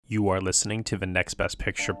You are listening to the Next Best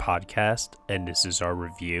Picture podcast, and this is our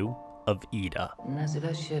review of Ida.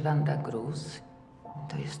 Nazywa się Wanda Cruz.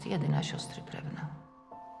 To jest jedyna siostry krewna.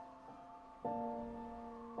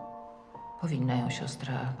 Powinna ją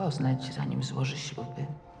siostra poznać, zanim złoży śluby.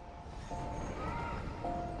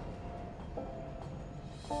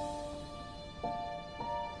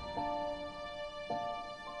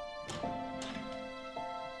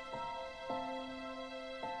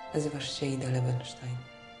 Nazywasz się Ida Lewenstein.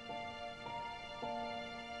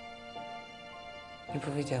 Nie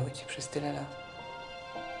powiedziały ci przez tyle lat.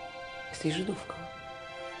 Jesteś Żydówką.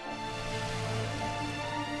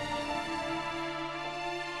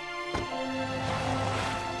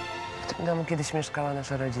 W tym domu kiedyś mieszkała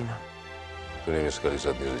nasza rodzina. Tu nie mieszkali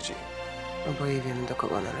żadni Żydzi. Oboje wiemy, do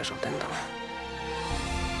kogo należał ten dom.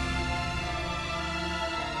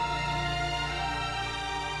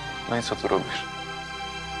 No i co tu robisz?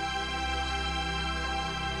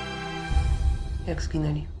 Jak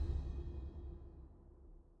zginęli?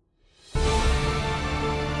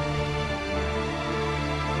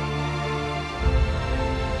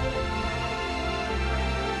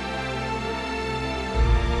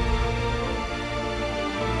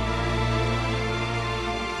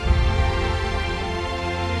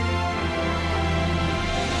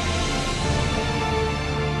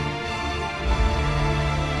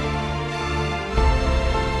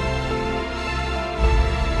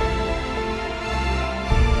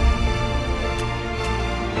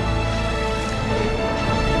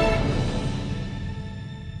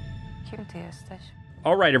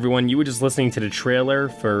 All right, everyone, you were just listening to the trailer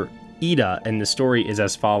for Ida, and the story is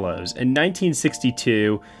as follows. In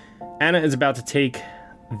 1962, Anna is about to take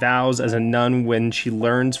vows as a nun when she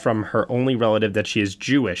learns from her only relative that she is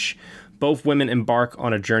Jewish. Both women embark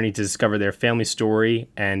on a journey to discover their family story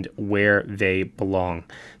and where they belong.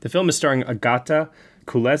 The film is starring Agata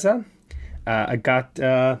Kulesa,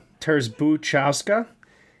 Agata Terzbuchowska,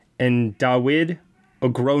 and Dawid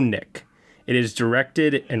Ogrodnik. It is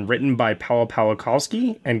directed and written by Paweł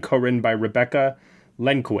Pawlikowski and co-written by Rebecca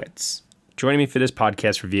Lenkowitz. Joining me for this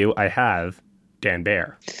podcast review, I have Dan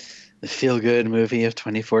Baer. The feel-good movie of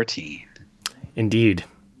 2014. Indeed.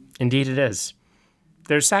 Indeed it is.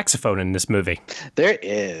 There's saxophone in this movie. There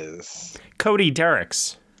is. Cody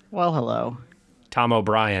Derricks. Well, hello. Tom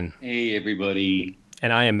O'Brien. Hey, everybody.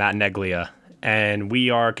 And I am Matt Neglia. And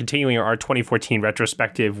we are continuing our 2014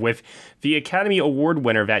 retrospective with the Academy Award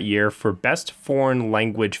winner that year for Best Foreign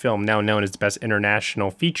Language Film, now known as the Best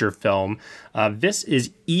International Feature Film. This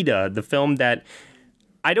is Ida, the film that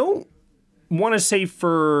I don't want to say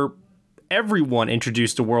for everyone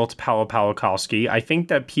introduced the world to Paweł Pawlikowski. I think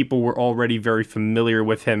that people were already very familiar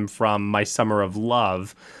with him from My Summer of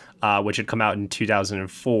Love, which had come out in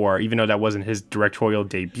 2004. Even though that wasn't his directorial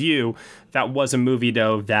debut, that was a movie,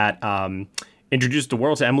 though, that introduced the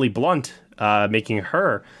world to Emily Blunt, making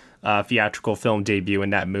her theatrical film debut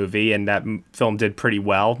in that movie, and that film did pretty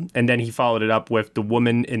well. And then he followed it up with The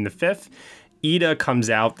Woman in the Fifth. Ida comes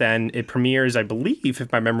out then. It premieres, I believe, if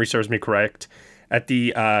my memory serves me correct, at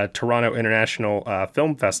the Toronto International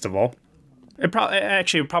Film Festival. It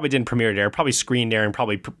probably didn't premiere there. It probably screened there and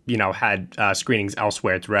probably, had screenings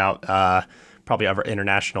elsewhere throughout probably other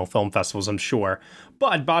international film festivals, I'm sure.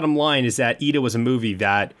 But bottom line is that Ida was a movie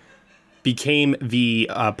that became the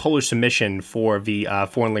Polish submission for the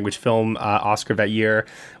Foreign Language Film Oscar that year,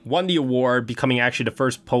 won the award, becoming actually the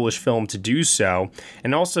first Polish film to do so,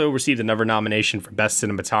 and also received another nomination for Best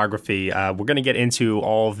Cinematography. We're going to get into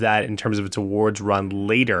all of that in terms of its awards run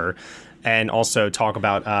later, and also talk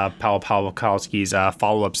about Paweł Pawlikowski's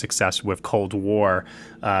follow-up success with Cold War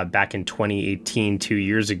back in 2018, 2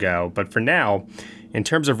 years ago. But for now, in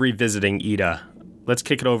terms of revisiting Ida, let's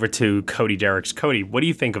kick it over to Cody Derricks. Cody, what do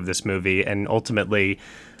you think of this movie? And ultimately,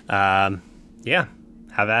 have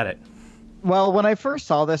at it. Well, when I first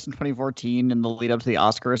saw this in 2014 in the lead up to the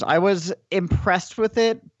Oscars, I was impressed with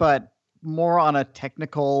it, but more on a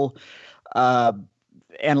technical,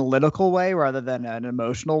 analytical way rather than an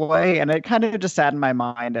emotional way. And it kind of just sat in my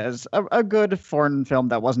mind as a good foreign film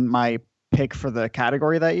that wasn't my pick for the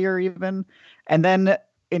category that year even. And then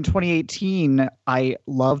in 2018, I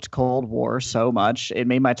loved Cold War so much. It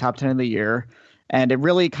made my top 10 of the year. And it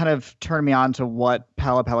really kind of turned me on to what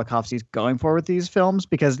Paweł Pawlikowski's going for with these films,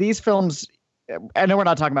 because these films, I know we're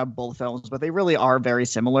not talking about both films, but they really are very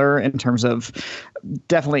similar in terms of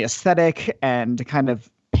definitely aesthetic and kind of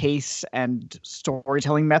pace and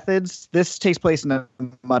storytelling methods. This takes place in a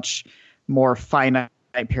much more finite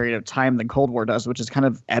period of time than Cold War does, which is kind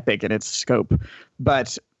of epic in its scope.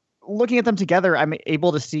 But looking at them together, I'm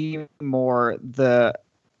able to see more the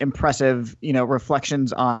impressive,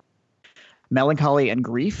 reflections on melancholy and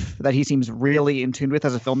grief that he seems really in tune with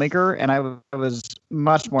as a filmmaker, and I was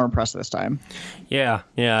much more impressed this time. Yeah.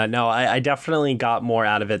 No, I definitely got more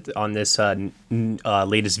out of it on this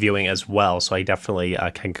latest viewing as well, so I definitely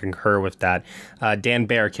can concur with that. Dan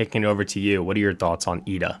Baer, kicking it over to you. What are your thoughts on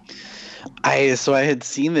Ida? I had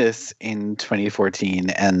seen this in 2014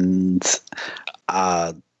 and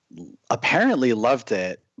apparently loved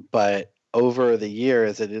it, but over the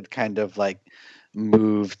years it had kind of like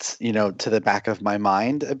moved, to the back of my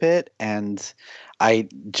mind a bit, and I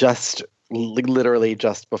just literally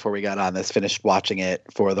just before we got on this finished watching it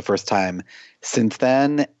for the first time since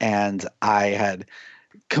then, and I had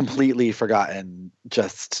completely forgotten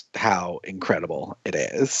just how incredible it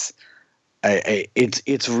is.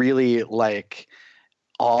 It's really like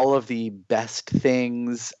all of the best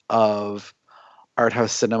things of art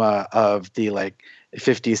house cinema of the like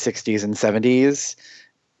 50s, 60s, and 70s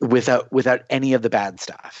without any of the bad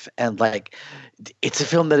stuff. And like it's a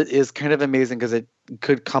film that is kind of amazing because it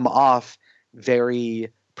could come off very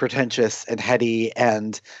pretentious and heady,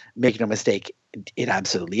 and make no mistake, it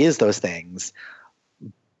absolutely is those things.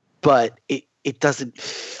 But it doesn't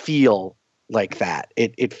feel like that.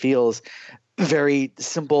 It feels very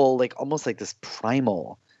simple, like almost like this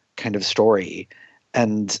primal kind of story.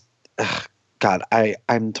 And God,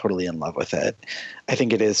 I'm totally in love with it. I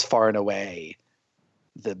think it is far and away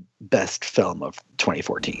the best film of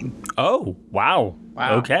 2014. Oh, wow.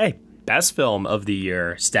 Okay. Best film of the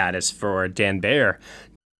year status for Dan Baer.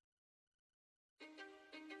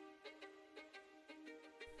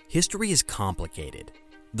 History is complicated.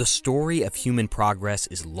 The story of human progress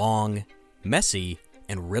is long, messy,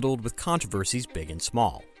 and riddled with controversies big and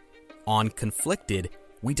small. On Conflicted,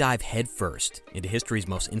 we dive headfirst into history's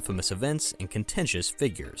most infamous events and contentious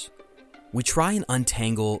figures. We try and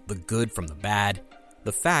untangle the good from the bad,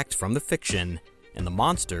 the fact from the fiction, and the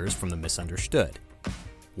monsters from the misunderstood.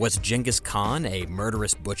 Was Genghis Khan a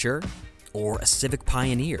murderous butcher or a civic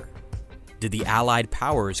pioneer? Did the Allied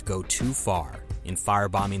powers go too far in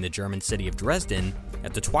firebombing the German city of Dresden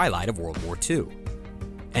at the twilight of World War II?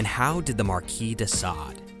 And how did the Marquis de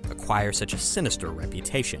Sade acquire such a sinister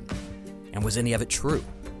reputation? And was any of it true?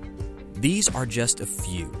 These are just a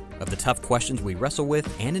few of the tough questions we wrestle with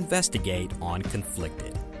and investigate on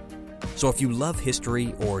Conflicted. So if you love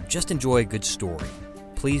history or just enjoy a good story,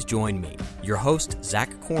 please join me, your host,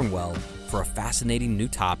 Zach Cornwell, for a fascinating new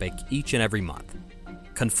topic each and every month.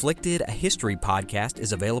 Conflicted, a history podcast,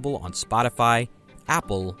 is available on Spotify,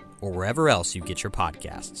 Apple, or wherever else you get your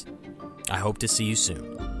podcasts. I hope to see you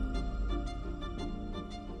soon.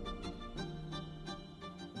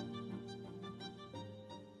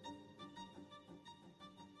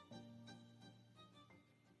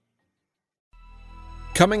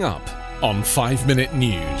 Coming up on 5 Minute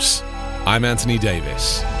News, I'm Anthony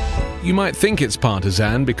Davis. You might think it's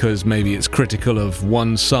partisan because maybe it's critical of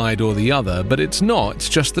one side or the other, but it's not. It's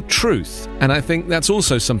just the truth. And I think that's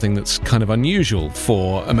also something that's kind of unusual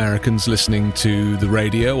for Americans listening to the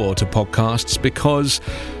radio or to podcasts, because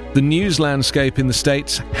the news landscape in the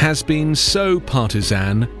States has been so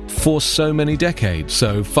partisan for so many decades.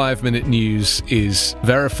 So 5 Minute News is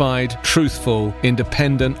verified, truthful,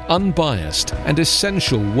 independent, unbiased, and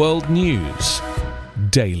essential world news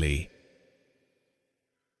daily.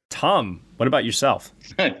 Tom, what about yourself?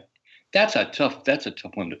 That's a tough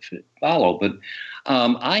one to follow. But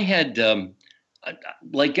I had,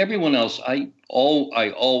 like everyone else, I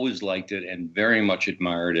always liked it and very much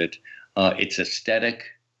admired it. Its aesthetic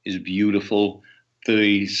is beautiful.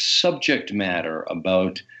 The subject matter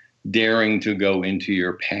about daring to go into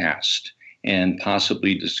your past and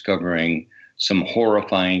possibly discovering some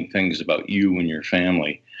horrifying things about you and your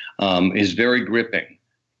family is very gripping.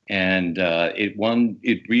 And I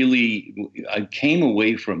came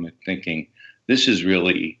away from it thinking, this is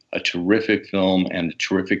really a terrific film and a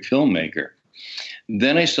terrific filmmaker.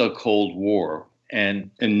 Then I saw Cold War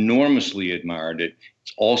and enormously admired it.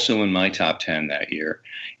 It's also in my top 10 that year.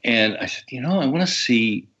 And I said, I want to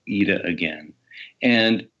see Ida again.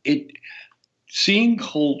 And seeing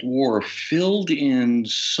Cold War filled in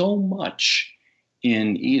so much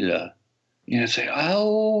in Ida. Say,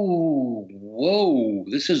 oh, whoa,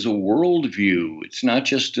 this is a worldview. It's not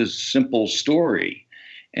just a simple story.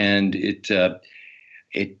 And it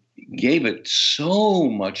gave it so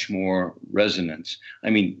much more resonance. I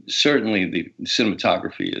mean, certainly the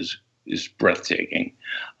cinematography is breathtaking,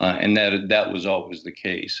 and that was always the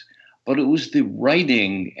case. But it was the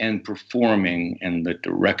writing and performing and the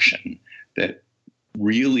direction that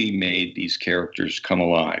really made these characters come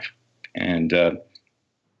alive. And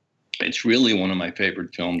it's really one of my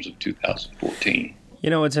favorite films of 2014.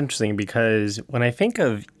 It's interesting because when I think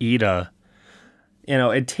of Ida,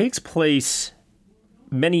 it takes place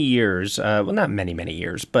many years, well, not many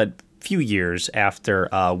years, but few years after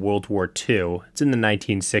World War II. It's in the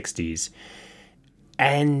 1960s.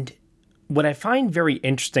 And what I find very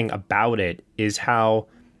interesting about it is how,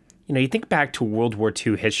 you think back to World War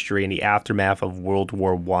II history and the aftermath of World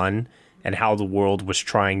War I and how the world was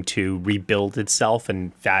trying to rebuild itself,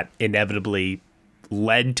 and that inevitably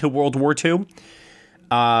led to World War II.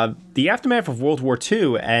 The aftermath of World War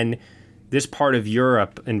II and this part of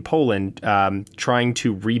Europe and Poland trying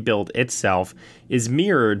to rebuild itself is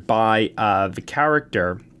mirrored by the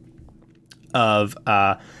character of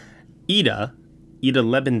Ida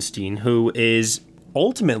Lebenstein, who is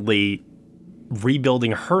ultimately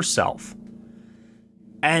rebuilding herself.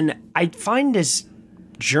 And I find this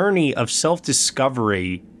journey of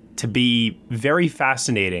self-discovery to be very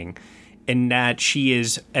fascinating in that she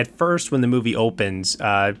is, at first when the movie opens,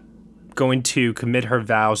 going to commit her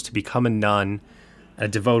vows to become a nun, a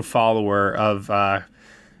devout follower of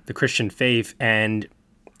the Christian faith, and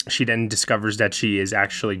she then discovers that she is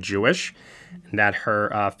actually Jewish and that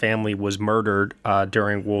her family was murdered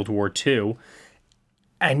during World War II.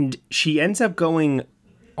 And she ends up going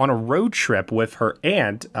on a road trip with her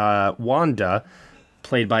aunt, Wanda,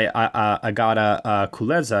 played by Agata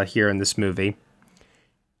Kuleza here in this movie.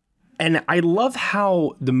 And I love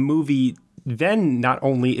how the movie then not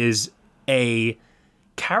only is a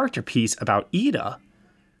character piece about Ida,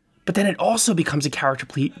 but then it also becomes a character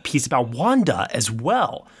piece about Wanda as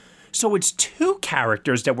well. So it's two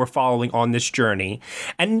characters that we're following on this journey.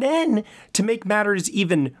 And then, to make matters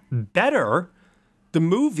even better, the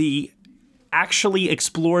movie actually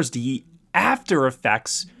explores the after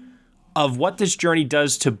effects of what this journey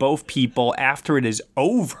does to both people after it is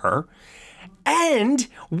over. And,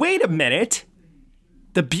 wait a minute,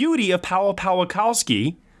 the beauty of Paweł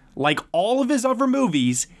Pawlikowski, like all of his other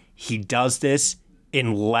movies, he does this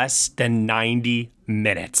in less than 90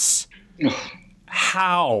 minutes.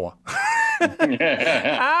 How?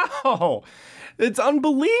 How? It's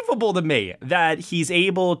unbelievable to me that he's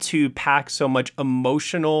able to pack so much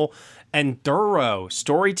emotional and thorough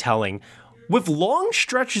storytelling with long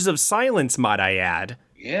stretches of silence, might I add.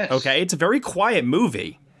 Yes. Okay, it's a very quiet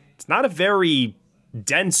movie. It's not a very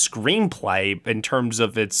dense screenplay in terms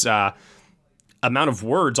of its amount of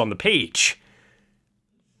words on the page.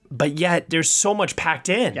 But yet, there's so much packed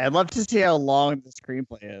in. Yeah, I'd love to see how long the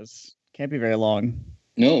screenplay is. Can't be very long.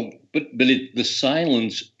 No, but the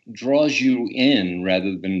silence draws you in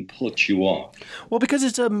rather than puts you off. Well, because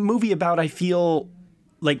it's a movie about, I feel,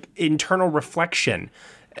 like internal reflection.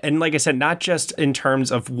 And like I said, not just in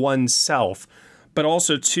terms of oneself, but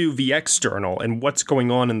also to the external and what's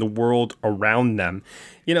going on in the world around them.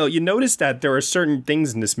 You notice that there are certain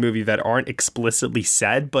things in this movie that aren't explicitly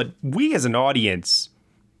said, but we as an audience,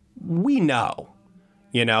 we know.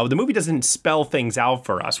 The movie doesn't spell things out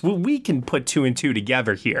for us. We can put two and two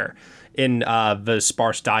together here in the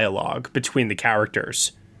sparse dialogue between the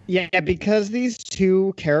characters. Yeah, because these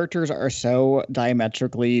two characters are so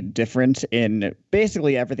diametrically different in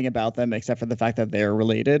basically everything about them, except for the fact that they're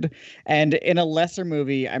related. And in a lesser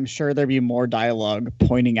movie, I'm sure there'd be more dialogue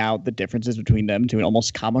pointing out the differences between them to an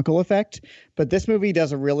almost comical effect. But this movie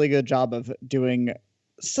does a really good job of doing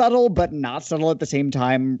subtle but not subtle at the same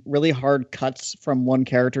time, really hard cuts from one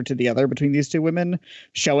character to the other between these two women,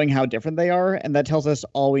 showing how different they are. And that tells us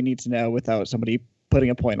all we need to know without somebody putting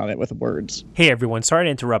a point on it with words. Hey everyone, sorry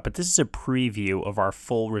to interrupt, but this is a preview of our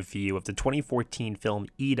full review of the 2014 film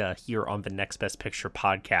Ida here on the Next Best Picture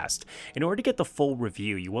podcast. In order to get the full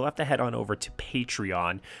review, you will have to head on over to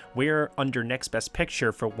Patreon, where under Next Best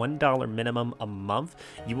Picture for $1 minimum a month,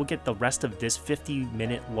 you will get the rest of this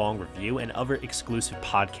 50-minute long review and other exclusive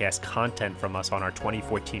podcast content from us on our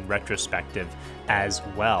 2014 retrospective as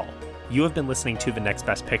well. You have been listening to the Next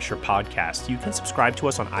Best Picture podcast. You can subscribe to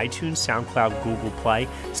us on iTunes, SoundCloud, Google Play,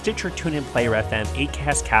 Stitcher, TuneIn, Player FM,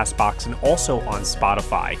 Acast, CastBox, and also on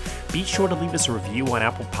Spotify. Be sure to leave us a review on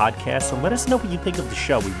Apple Podcasts and let us know what you think of the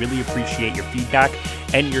show. We really appreciate your feedback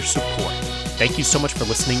and your support. Thank you so much for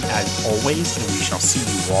listening as always, and we shall see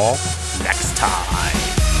you all next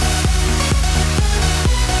time.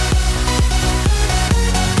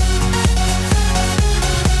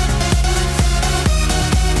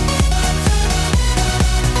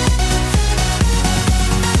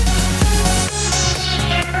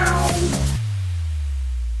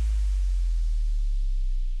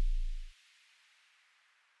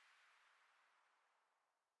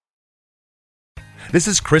 This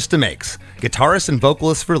is Krista Makes, guitarist and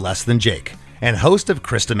vocalist for Less Than Jake, and host of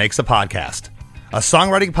Krista Makes a Podcast, a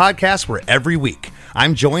songwriting podcast where every week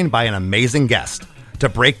I'm joined by an amazing guest to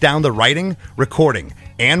break down the writing, recording,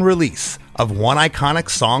 and release of one iconic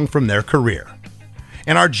song from their career.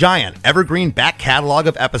 In our giant evergreen back catalog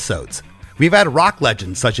of episodes, we've had rock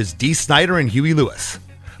legends such as Dee Snider and Huey Lewis,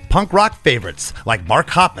 punk rock favorites like Mark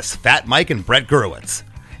Hoppus, Fat Mike, and Brett Gurewitz,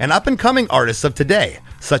 and up-and-coming artists of today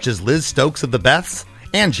such as Liz Stokes of the Beths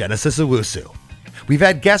and Genesis Owusu. We've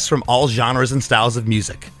had guests from all genres and styles of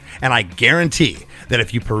music, and I guarantee that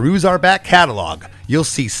if you peruse our back catalog, you'll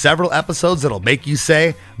see several episodes that'll make you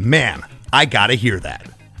say, man, I gotta hear that.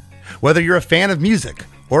 Whether you're a fan of music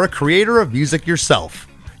or a creator of music yourself,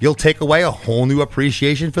 you'll take away a whole new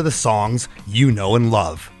appreciation for the songs you know and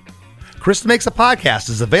love. Krista Makes a Podcast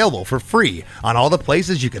is available for free on all the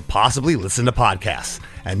places you could possibly listen to podcasts,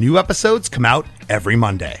 and new episodes come out every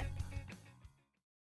Monday.